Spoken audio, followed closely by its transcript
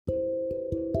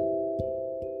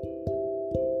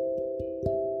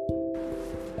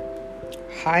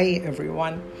Hi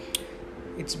everyone.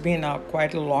 It's been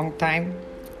quite a long time,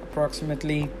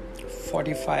 approximately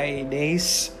 45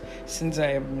 days since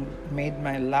I made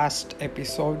my last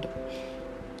episode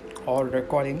or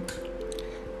recording,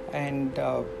 and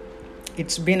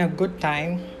it's been a good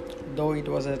time, though it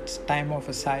was a time of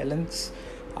a silence.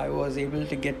 I was able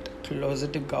to get closer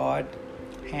to God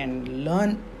and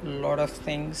learn a lot of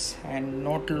things and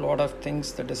note a lot of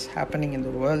things that is happening in the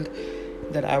world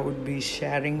that I would be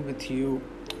sharing with you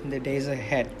in the days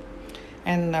ahead.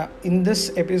 And in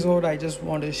this episode, I just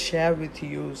want to share with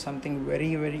you something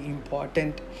very, very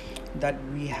important that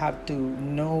we have to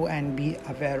know and be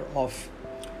aware of.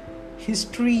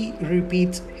 History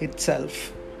repeats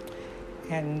itself,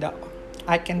 and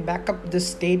I can back up this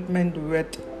statement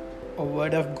with a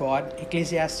word of God,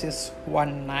 Ecclesiastes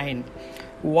 1:9.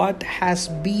 What has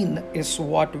been is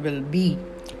what will be,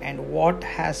 and what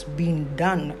has been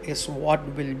done is what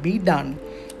will be done.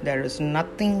 There is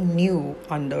nothing new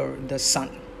under the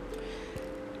sun.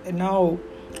 Now,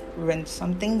 when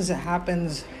something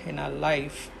happens in our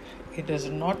life, it is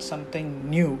not something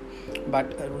new,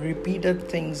 but repeated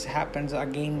things happens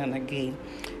again and again,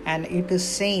 and it is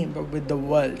same with the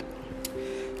world.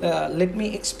 Let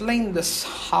me explain this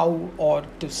how, or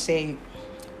to say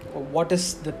what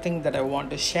is the thing that I want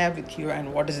to share with you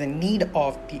and what is the need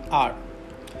of the hour.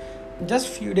 Just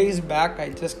few days back, I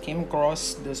just came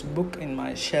across this book in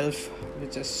my shelf,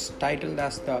 which is titled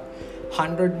as the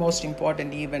 100 Most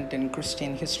Important Event in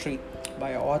Christian History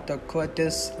by author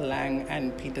Curtis Lang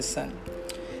and Peterson.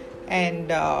 And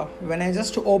when I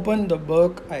just opened the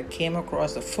book, I came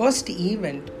across the first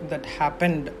event that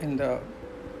happened in the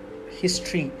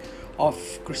history of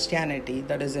Christianity,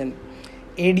 that is in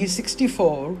AD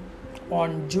 64.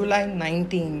 On July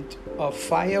 19th, a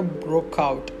fire broke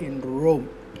out in Rome,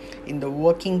 in the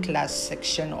working class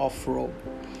section of Rome.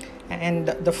 And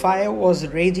the fire was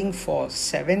raging for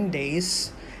 7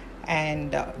 days,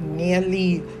 and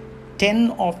nearly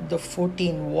 10 of the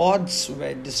 14 wards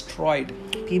were destroyed.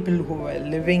 People who were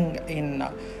living in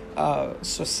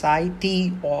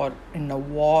society or in a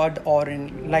ward or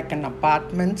in like an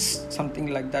apartments, something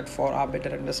like that for our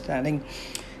better understanding.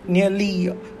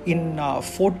 Nearly in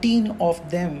 14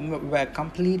 of them were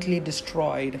completely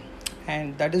destroyed,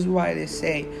 and that is why they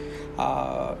say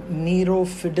Nero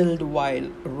fiddled while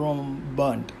Rome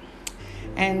burned.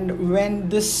 And when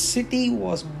this city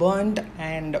was burned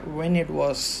and when it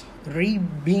was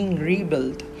being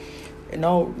rebuilt,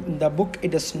 the book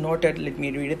it is noted, let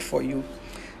me read it for you.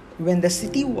 When the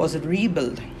city was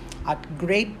rebuilt at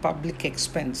great public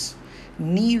expense,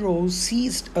 Nero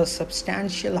seized a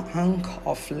substantial hunk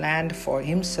of land for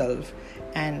himself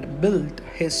and built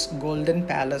his golden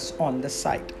palace on the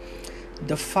site.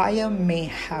 The fire may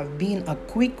have been a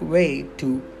quick way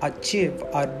to achieve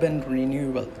urban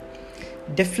renewal.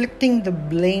 Deflecting the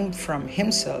blame from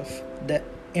himself, the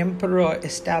emperor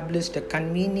established a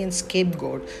convenient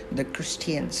scapegoat, the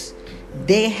Christians.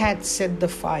 They had set the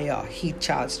fire, he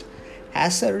charged.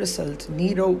 As a result,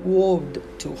 Nero vowed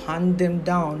to hunt them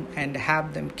down and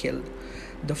have them killed.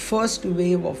 The first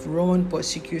wave of Roman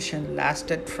persecution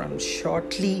lasted from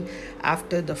shortly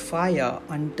after the fire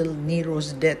until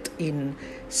Nero's death in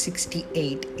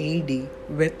 68 AD.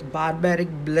 With barbaric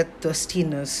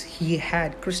bloodthirstiness, he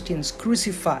had Christians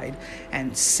crucified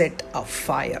and set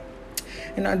afire.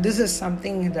 This is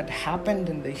something that happened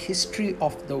in the history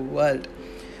of the world.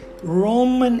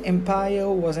 Roman Empire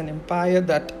was an empire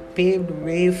that paved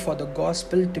way for the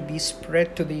gospel to be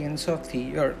spread to the ends of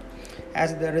the earth.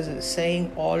 As there is a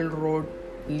saying, all road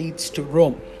leads to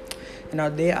Rome.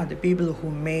 They are the people who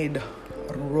made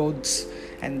roads,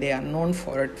 and they are known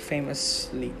for it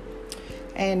famously.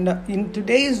 And in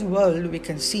today's world, we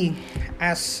can see,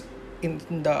 as in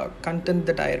the content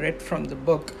that I read from the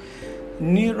book,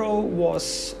 Nero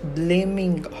was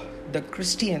blaming the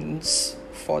Christians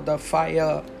for the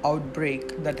fire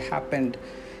outbreak that happened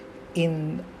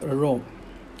in Rome,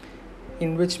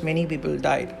 in which many people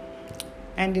died.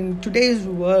 And in today's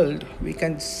world, we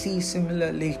can see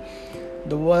similarly,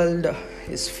 the world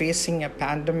is facing a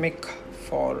pandemic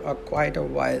for quite a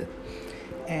while.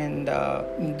 And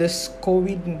this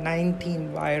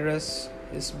COVID-19 virus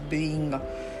is being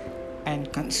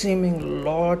and consuming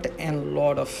lot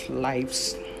of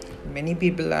lives. Many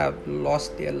people have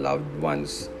lost their loved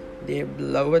ones, their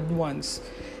beloved ones.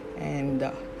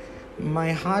 And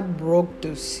my heart broke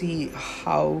to see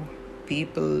how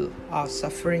people are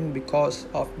suffering because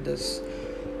of this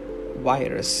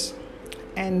virus.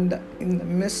 And in the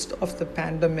midst of the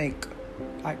pandemic,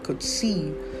 I could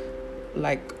see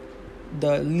like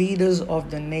the leaders of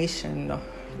the nation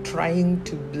trying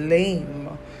to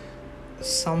blame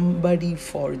somebody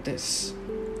for this.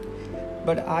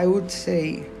 But I would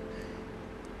say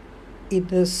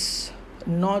it is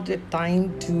not a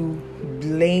time to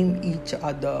blame each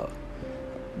other,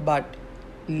 but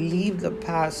leave the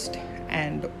past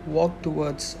and walk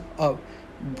towards a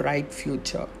bright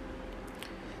future.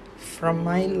 From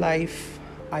my life,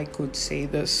 I could say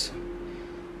this: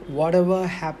 whatever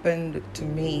happened to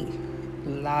me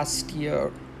last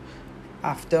year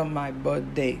after my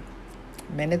birthday,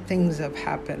 many things have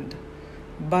happened,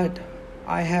 but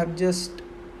I have just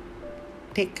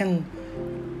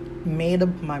made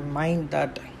up my mind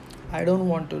that I don't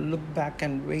want to look back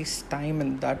and waste time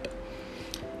in that.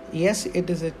 Yes, it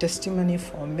is a testimony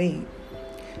for me,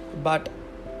 but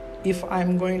if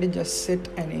I'm going to just sit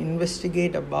and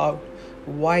investigate about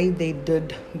why they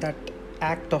did that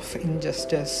act of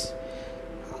injustice,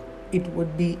 I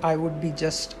would be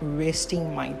just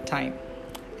wasting my time.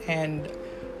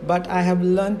 But I have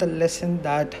learned a lesson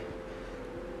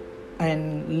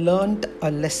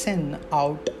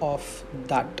out of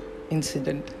that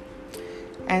incident.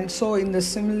 And so in the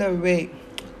similar way,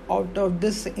 out of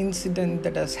this incident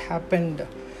that has happened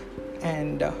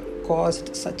and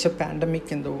caused such a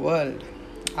pandemic in the world,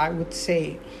 I would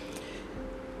say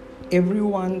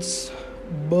everyone's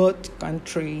birth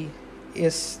country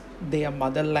is their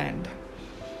motherland.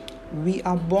 We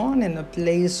are born in a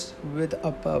place with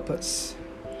a purpose.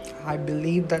 I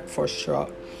believe that for sure.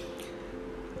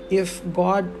 If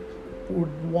God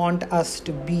would want us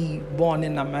to be born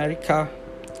in America,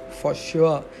 for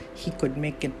sure He could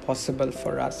make it possible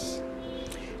for us.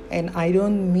 And I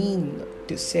don't mean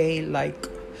to say like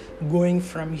going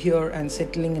from here and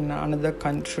settling in another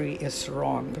country is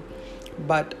wrong,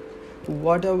 but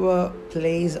whatever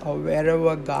place or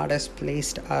wherever God has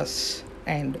placed us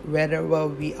and wherever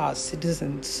we are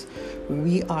citizens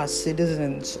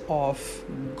of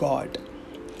God.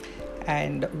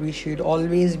 And we should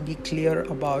always be clear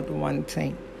about one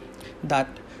thing, that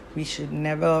we should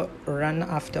never run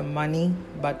after money,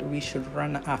 but we should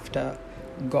run after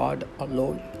God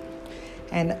alone.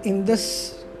 And in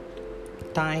this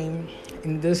time,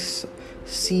 in this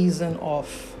season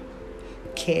of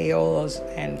chaos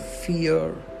and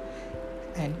fear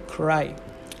and cry,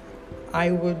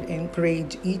 I would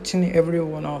encourage each and every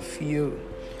one of you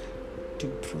to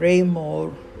pray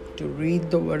more, to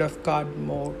read the Word of God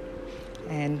more,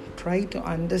 and try to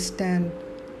understand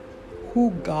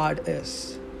who God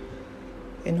is.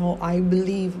 I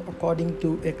believe according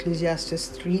to Ecclesiastes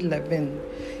 3:11,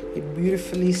 it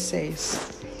beautifully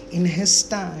says, in His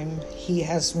time He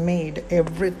has made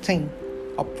everything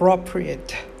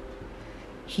appropriate.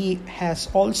 He has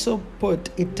also put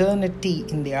eternity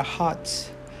in their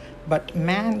hearts, but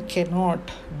man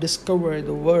cannot discover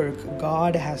the work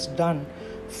God has done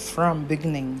from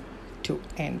beginning to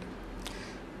end.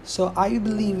 So I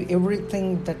believe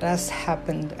everything that has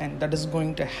happened and that is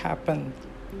going to happen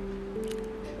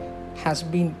has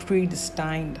been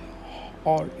predestined,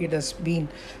 or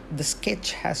the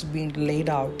sketch has been laid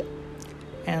out,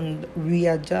 and we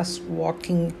are just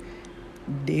walking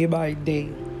day by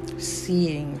day,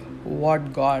 seeing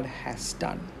what God has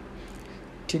done.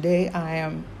 Today I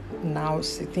am now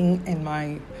sitting in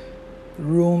my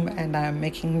room and I am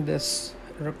making this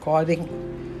recording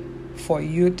for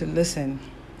you to listen,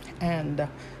 and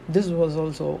this was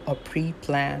also a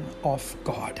pre-plan of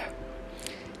God.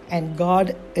 And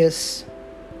God is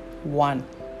one,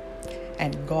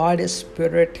 and God is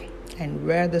spirit, and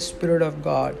where the Spirit of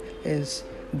God is,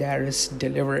 there is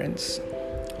deliverance.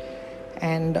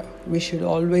 And we should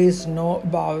always know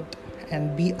about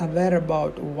and be aware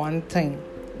about one thing,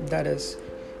 that is,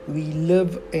 we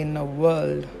live in a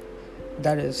world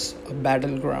that is a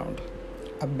battleground,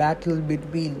 a battle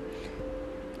between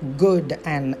good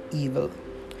and evil.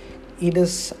 It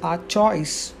is our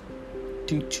choice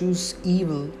to choose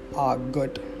evil or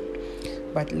good.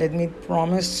 But let me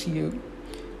promise you,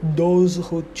 those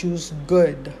who choose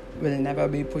good will never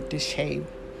be put to shame.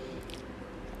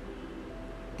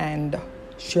 And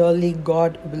surely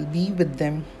God will be with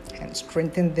them and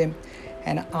strengthen them.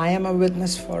 And I am a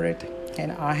witness for it.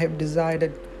 And I have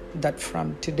decided that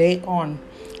from today on,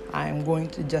 I am going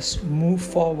to just move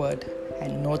forward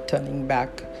and no turning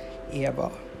back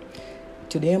ever.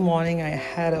 Today morning, I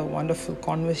had a wonderful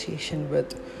conversation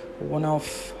with one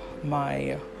of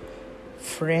my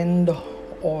friend,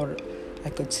 or I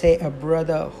could say a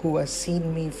brother, who has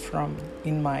seen me from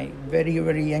in my very,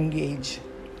 very young age.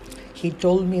 He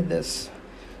told me this: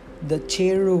 the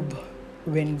cherub,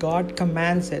 when God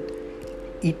commands it,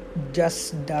 it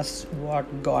just does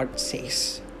what God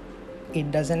says.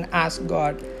 It doesn't ask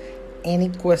God any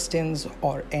questions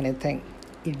or anything.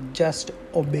 It just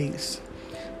obeys.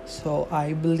 So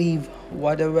I believe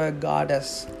whatever God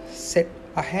has set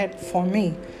ahead for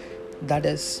me, that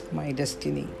is my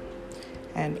destiny.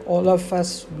 And all of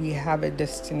us, we have a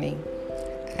destiny.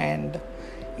 And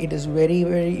it is very,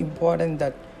 very important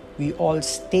that we all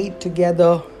stay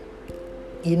together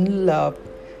in love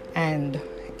and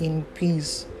in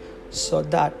peace, so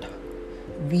that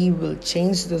we will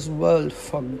change this world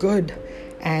for good,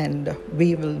 and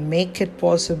we will make it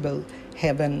possible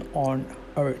heaven on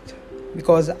earth.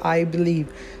 Because I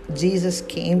believe Jesus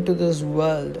came to this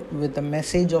world with a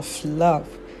message of love,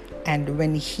 and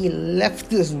when he left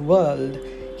this world,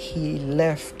 he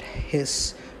left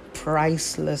his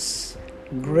priceless,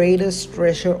 greatest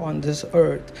treasure on this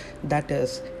earth, that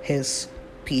is his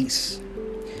peace.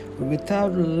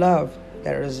 Without love,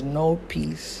 there is no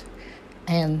peace.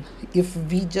 And if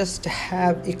we just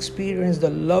have experienced the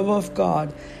love of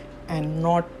God and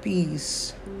not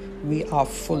peace, we are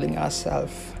fooling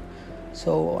ourselves.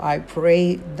 So I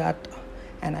pray that,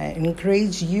 and I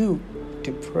encourage you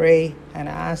to pray and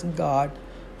ask God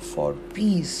for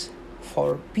peace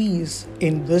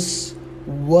in this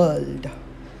world,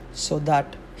 so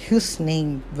that his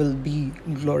name will be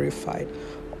glorified.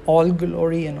 All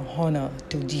glory and honor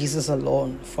to Jesus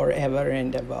alone forever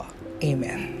and ever.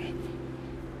 Amen.